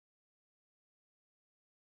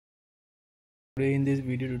Today in this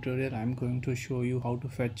video tutorial I'm going to show you how to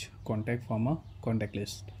fetch contact from a contact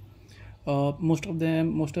list. Most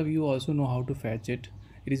of you also know how to fetch it.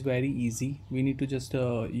 It is very easy. We need to just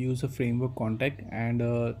use a framework contact, and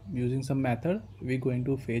using some method we're going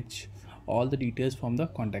to fetch all the details from the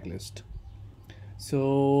contact list.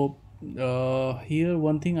 So here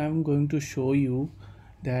one thing I'm going to show you,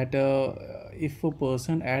 that if a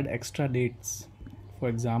person add extra dates, for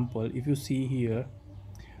example, if you see here,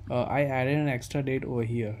 I added an extra date over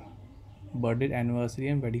here: birthday, anniversary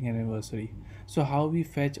and wedding anniversary. So how we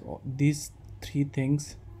fetch these three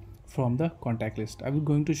things from the contact list, I will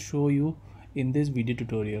going to show you in this video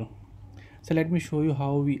tutorial. So let me show you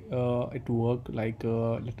how we it work. Let's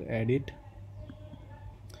add it.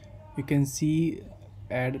 You can see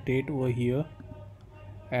add date over here,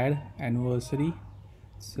 add anniversary.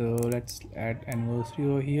 So let's add anniversary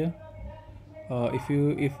over here. If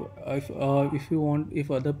you want, if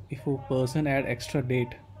a person add extra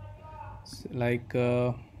date, like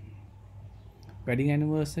wedding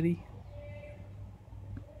anniversary,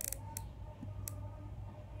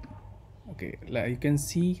 okay, like you can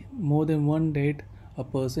see more than one date a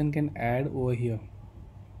person can add over here.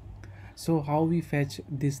 So how we fetch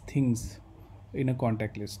these things in a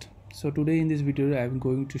contact list? So today in this video I'm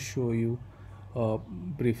going to show you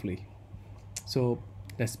briefly. So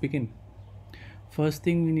let's begin. First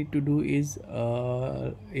thing we need to do is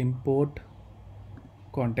import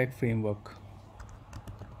contact framework.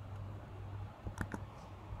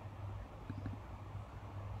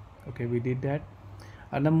 Okay, we did that.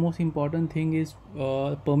 And the most important thing is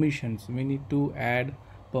permissions. We need to add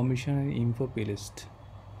permission and info playlist.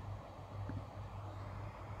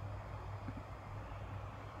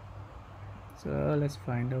 So let's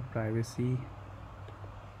find out privacy.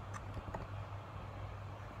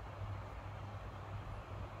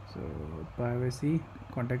 So privacy,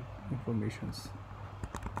 contact informations.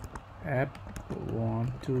 App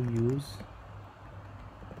want to use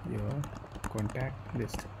your contact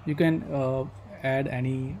list. You can add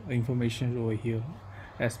any information over here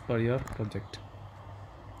as per your project.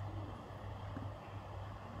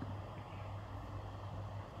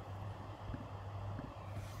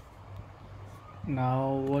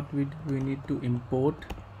 Now what we need to import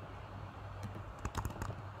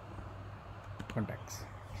contacts.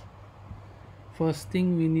 First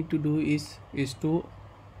thing we need to do is to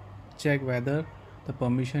check whether the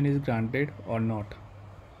permission is granted or not.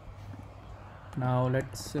 Now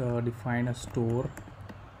let's define a store.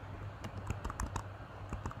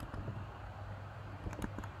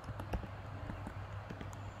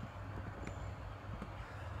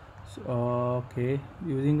 So, okay,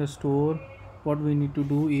 using the store, what we need to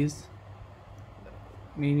do is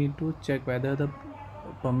we need to check whether the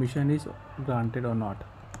permission is granted or not.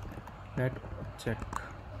 Let's check.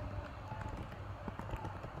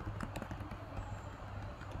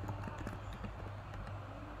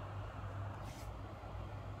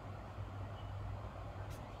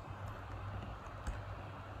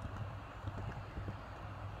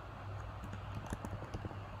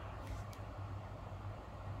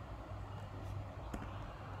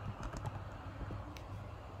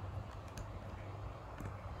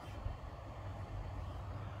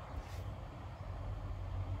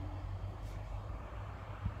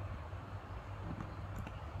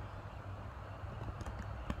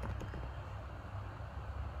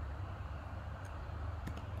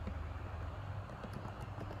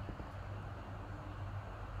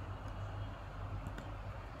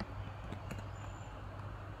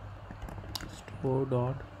 Store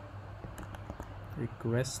dot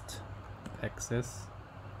request access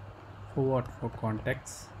for what? For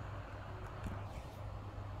contacts.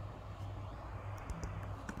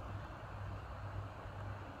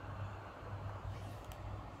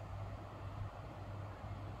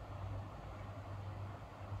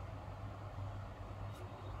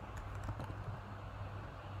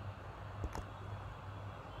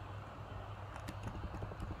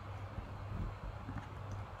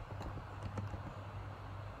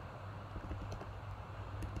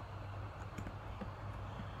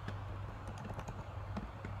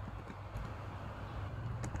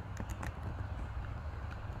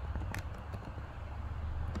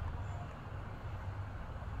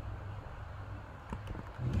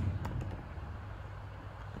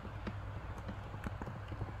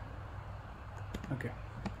 Okay,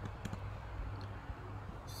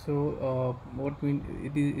 so what we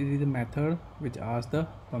it is a method which asks the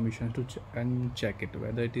permission to check it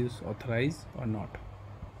whether it is authorized or not.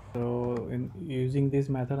 So in using this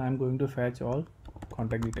method I'm going to fetch all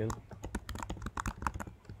contact details.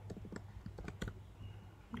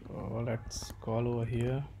 Let's call over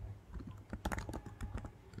here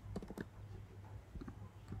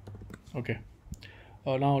Okay,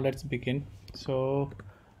 now let's begin. So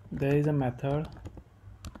there is a method,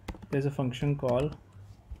 there's a function called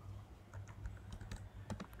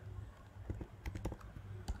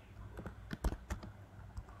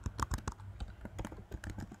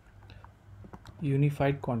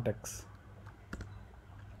unified contacts.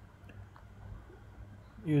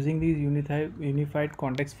 Using these unified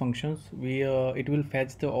context functions, we it will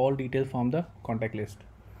fetch the all details from the contact list.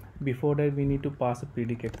 Before that, we need to pass a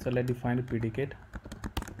predicate. So let's define a predicate.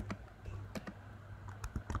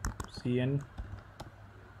 Cn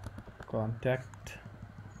contact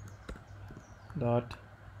dot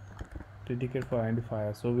predicate for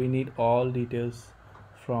identifier. So we need all details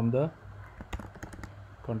from the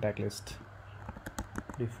contact list.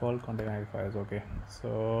 Default contact identifiers. Okay,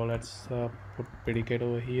 so let's put predicate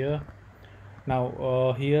over here.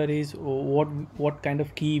 Now here is what kind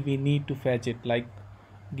of key we need to fetch it, like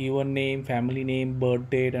given name, family name, birth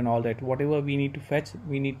date, and all that. Whatever we need to fetch,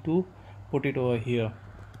 we need to put it over here.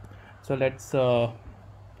 So let's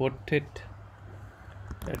put it.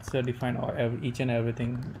 Let's define each and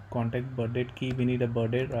everything. Contact birth date key, we need a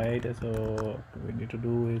birth date, right? So we need to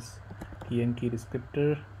do is key and key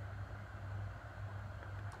descriptor.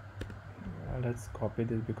 Let's copy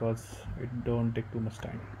this because it don't take too much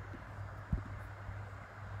time.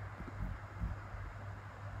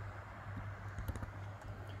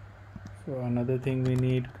 So another thing we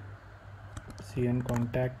need cn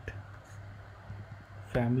contact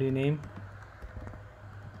family name.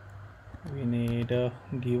 We need a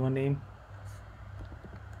given name.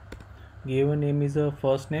 Given name is a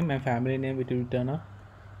first name, and family name it will return a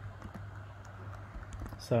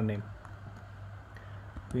surname.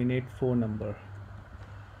 We need phone number.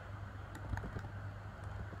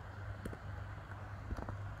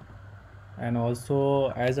 And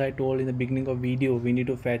also, as I told in the beginning of video, we need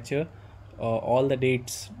to fetch all the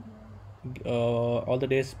dates, all the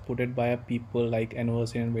dates put it by a people, like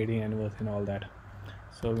anniversary and wedding anniversary and all that.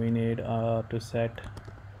 So we need to set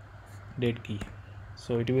date key,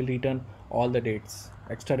 so it will return all the dates,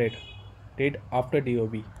 extra date after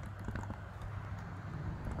DOB.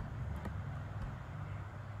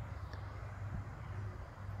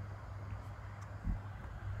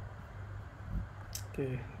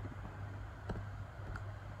 Okay,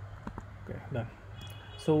 done.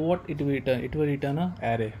 So what it will return? It will return a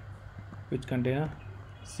array which contain a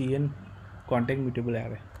cn contact mutable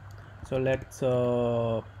array. So let's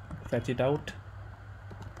fetch it out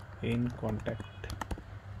in contact.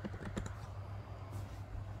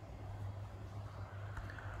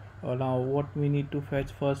 Now what we need to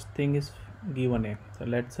fetch first thing is given name. So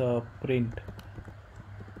let's print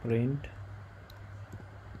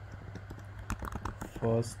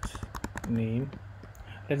first name.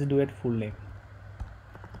 Let's do it full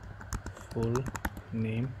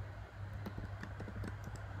name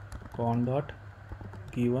con dot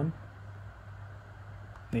given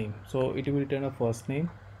name. So it will return a first name,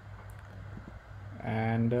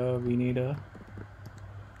 and we need a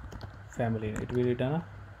family. It will return a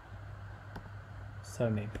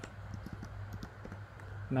surname.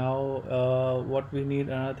 Now what we need,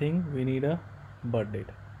 another thing, we need a birth date.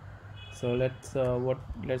 So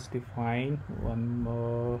let's define one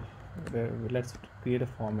more. Let's create a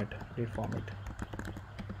date format.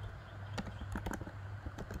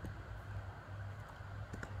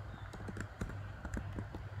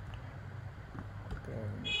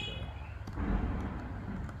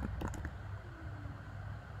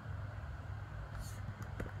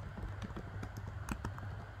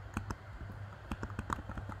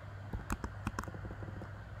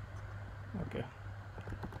 Okay,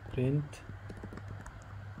 print.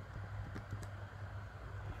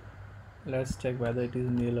 Let's check whether it is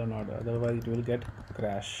nil or not, otherwise it will get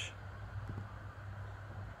crash.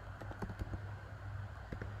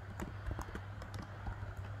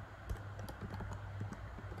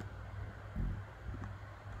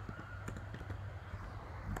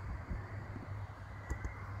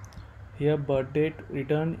 Here birth date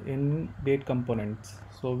return in date components,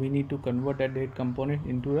 so we need to convert that date component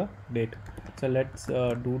into a date. So let's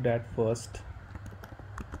do that first.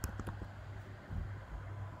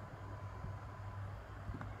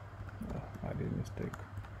 I did mistake.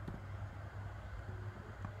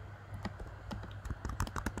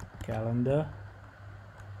 Calendar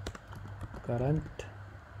current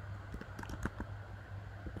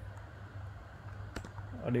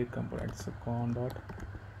date component. So con dot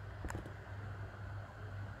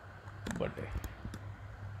birthday.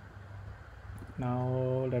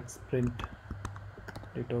 Now let's print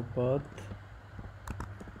date of birth.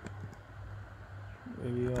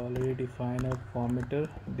 We already define a formatter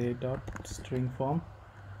date dot string form.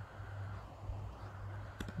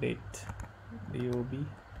 date, DOB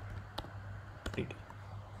date.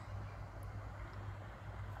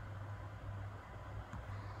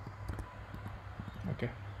 Okay,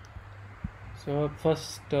 so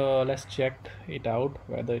first let's check it out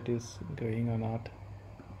whether it is going or not.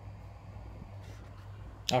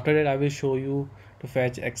 After that I will show you to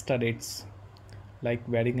fetch extra dates like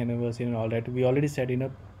wedding anniversary and all that. We already set it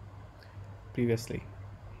up previously.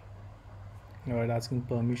 Now it's asking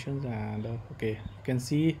permissions, and okay, you can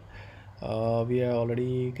see we are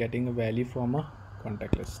already getting a value from a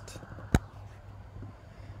contact list.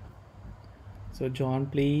 So John,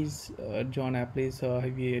 please, John please,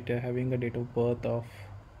 having a date of birth of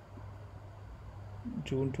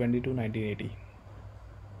June 22 1980.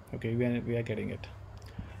 Okay, we are getting it.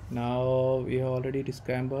 Now we have already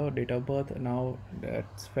described date of birth. Now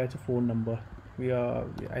let's fetch a phone number.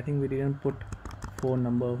 I think we didn't put phone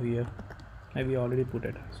number here. Maybe already put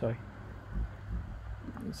it, sorry.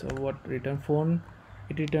 So what return phone,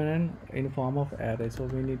 it return in form of array, so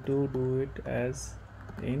we need to do it as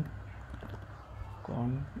in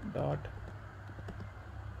con dot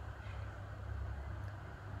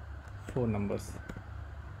phone numbers,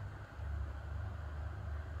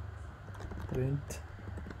 print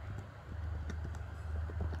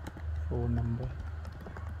phone number,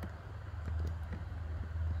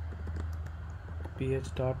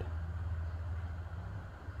 ph dot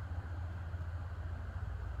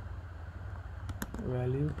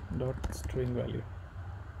value dot string value.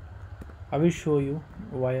 I will show you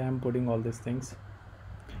why I am putting all these things.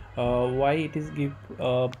 Why it is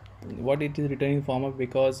what it is returning format,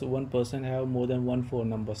 because one person have more than one phone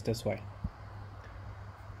numbers, that's why.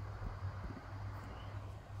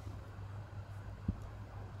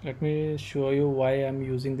 Let me show you why I am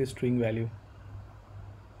using this string value.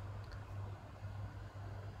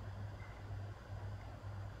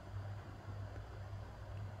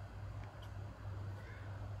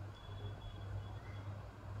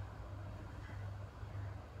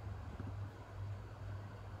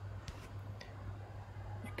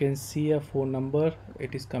 You can see a phone number,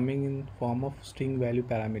 it is coming in form of string value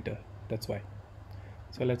parameter, that's why.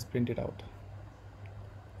 So let's print it out.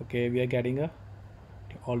 Okay, we are getting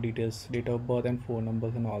all details, date of birth and phone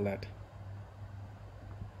numbers and all that.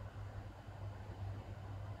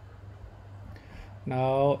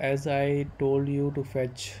 Now as I told you to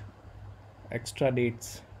fetch extra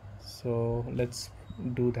dates, so let's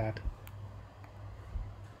do that.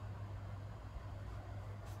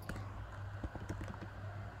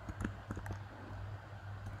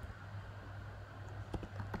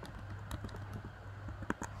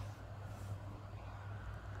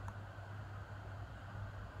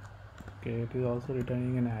 Okay, it is also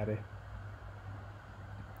returning an array.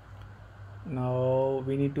 Now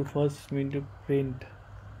we need to print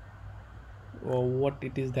what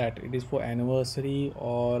it is, that it is for anniversary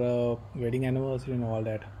or wedding anniversary and all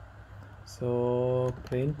that. So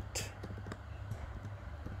print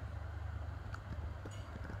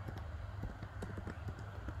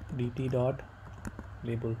dt dot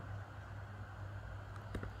label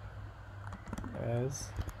as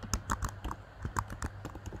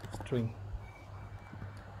string.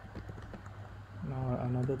 Now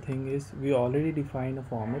another thing is, we already defined a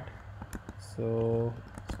format, so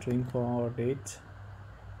string for date,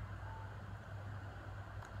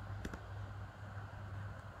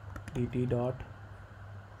 dt dot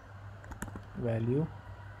value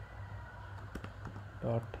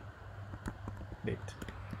dot date.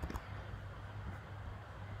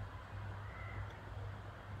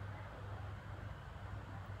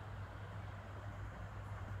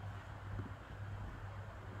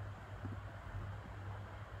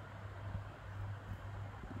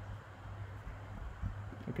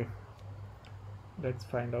 Okay, let's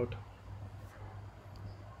find out.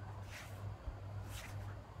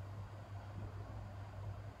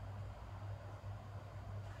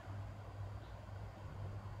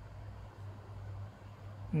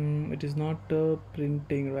 It is not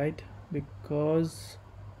printing, right? Because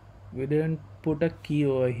we didn't put a key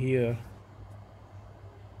over here.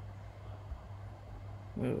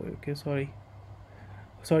 Okay, sorry,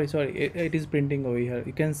 it is printing over here.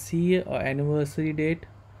 You can see anniversary date,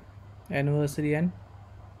 anniversary and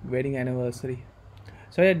wedding anniversary.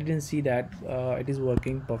 Sorry, I didn't see that. It is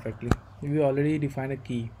working perfectly. We already defined a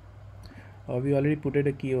key. We already put it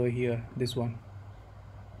a key over here, this one.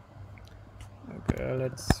 Okay,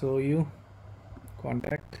 let's show you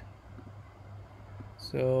contact.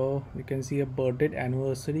 So you can see a birth date,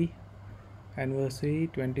 anniversary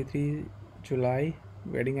 23 July,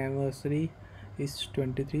 wedding anniversary is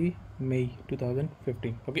 23 May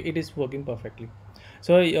 2015. Okay, it is working perfectly.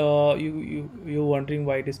 So you're wondering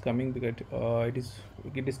why it is coming, because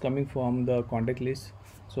it is coming from the contact list.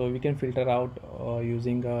 So we can filter out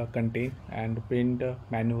using contain and print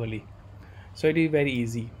manually. So it is very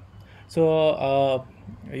easy. So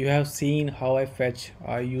you have seen how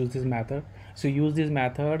I use this method. So use this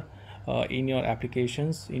method in your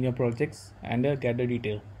applications, in your projects, and get the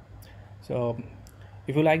detail. So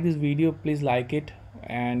if you like this video, please like it,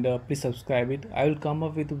 and please subscribe it. I will come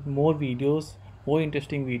up with more videos, more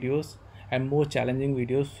interesting videos, and more challenging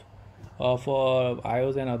videos for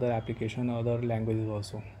iOS and other application, other languages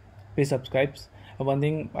also. Please subscribe. One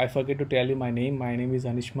thing I forget to tell you, my name is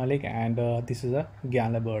Anish Malik, and this is a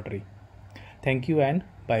Gyan Laboratory. Thank you and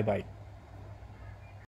bye bye.